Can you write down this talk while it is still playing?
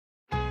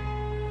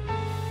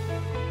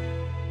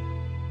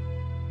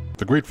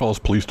The Great Falls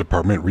Police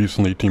Department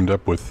recently teamed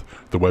up with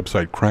the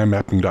website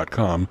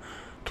crimemapping.com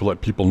to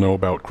let people know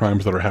about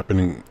crimes that are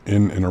happening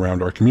in and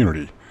around our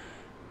community.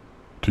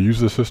 To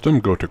use the system,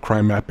 go to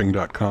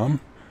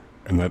crimemapping.com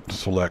and then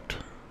select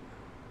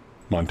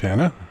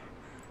Montana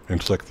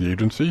and select the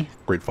agency,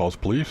 Great Falls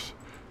Police.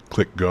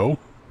 Click Go.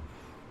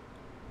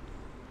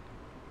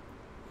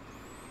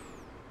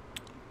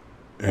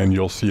 And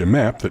you'll see a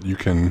map that you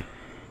can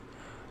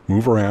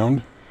move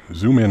around,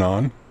 zoom in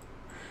on,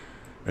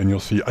 and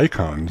you'll see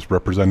icons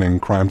representing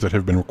crimes that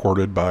have been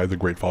recorded by the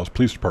Great Falls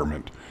Police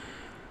Department.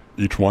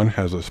 Each one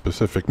has a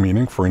specific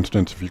meaning. For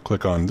instance, if you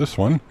click on this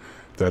one,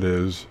 that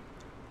is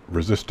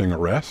resisting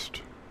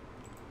arrest.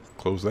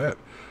 Close that.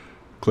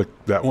 Click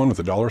that one with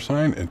the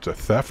 $sign. It's a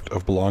theft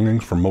of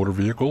belongings from motor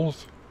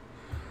vehicles.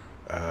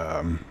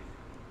 That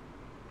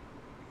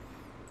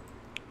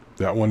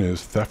one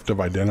is theft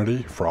of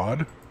identity,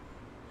 fraud.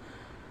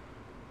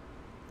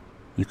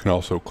 You can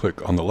also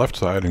click on the left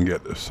side and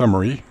get a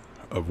summary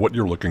of what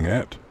you're looking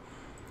at,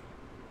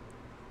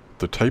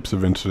 the types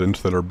of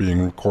incidents that are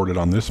being recorded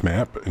on this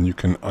map, and you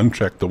can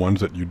uncheck the ones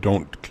that you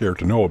don't care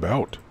to know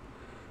about,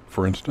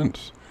 for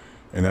instance.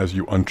 And as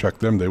you uncheck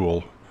them, they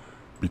will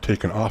be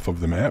taken off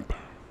of the map.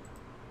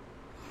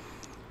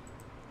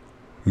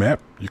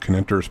 You can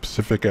enter a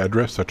specific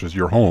address, such as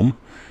your home,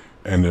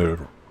 and a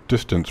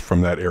distance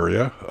from that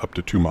area, up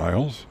to 2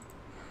 miles.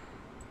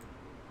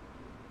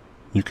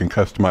 You can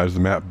customize the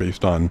map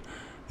based on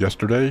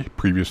yesterday,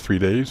 previous 3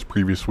 days,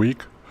 previous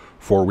week,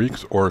 4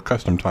 weeks, or a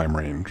custom time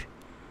range.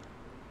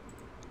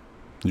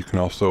 You can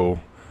also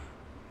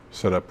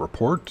set up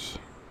reports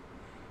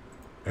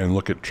and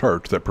look at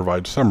charts that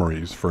provide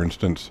summaries, for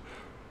instance,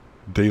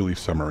 daily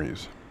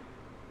summaries.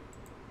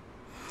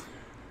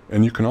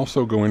 And you can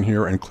also go in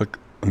here and click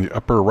in the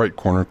upper right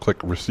corner, click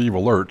Receive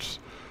Alerts,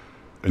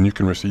 and you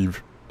can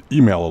receive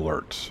email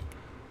alerts.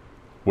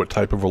 What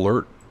type of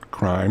alert?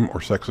 Crime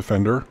or sex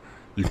offender.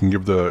 You can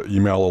give the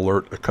email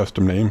alert a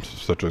custom name,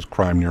 such as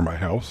Crime Near My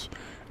House.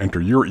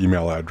 Enter your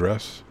email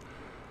address.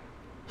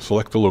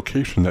 Select the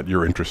location that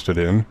you're interested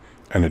in,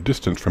 and a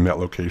distance from that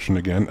location,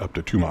 again, up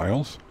to 2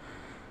 miles.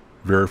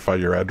 Verify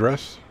your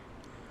address.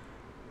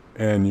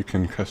 And you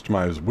can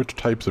customize which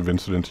types of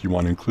incidents you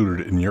want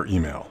included in your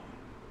email.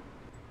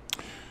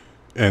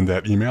 And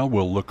that email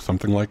will look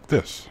something like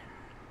this.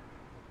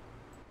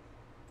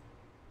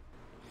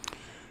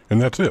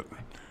 And that's it.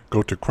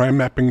 Go to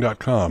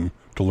crimemapping.com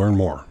to learn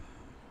more.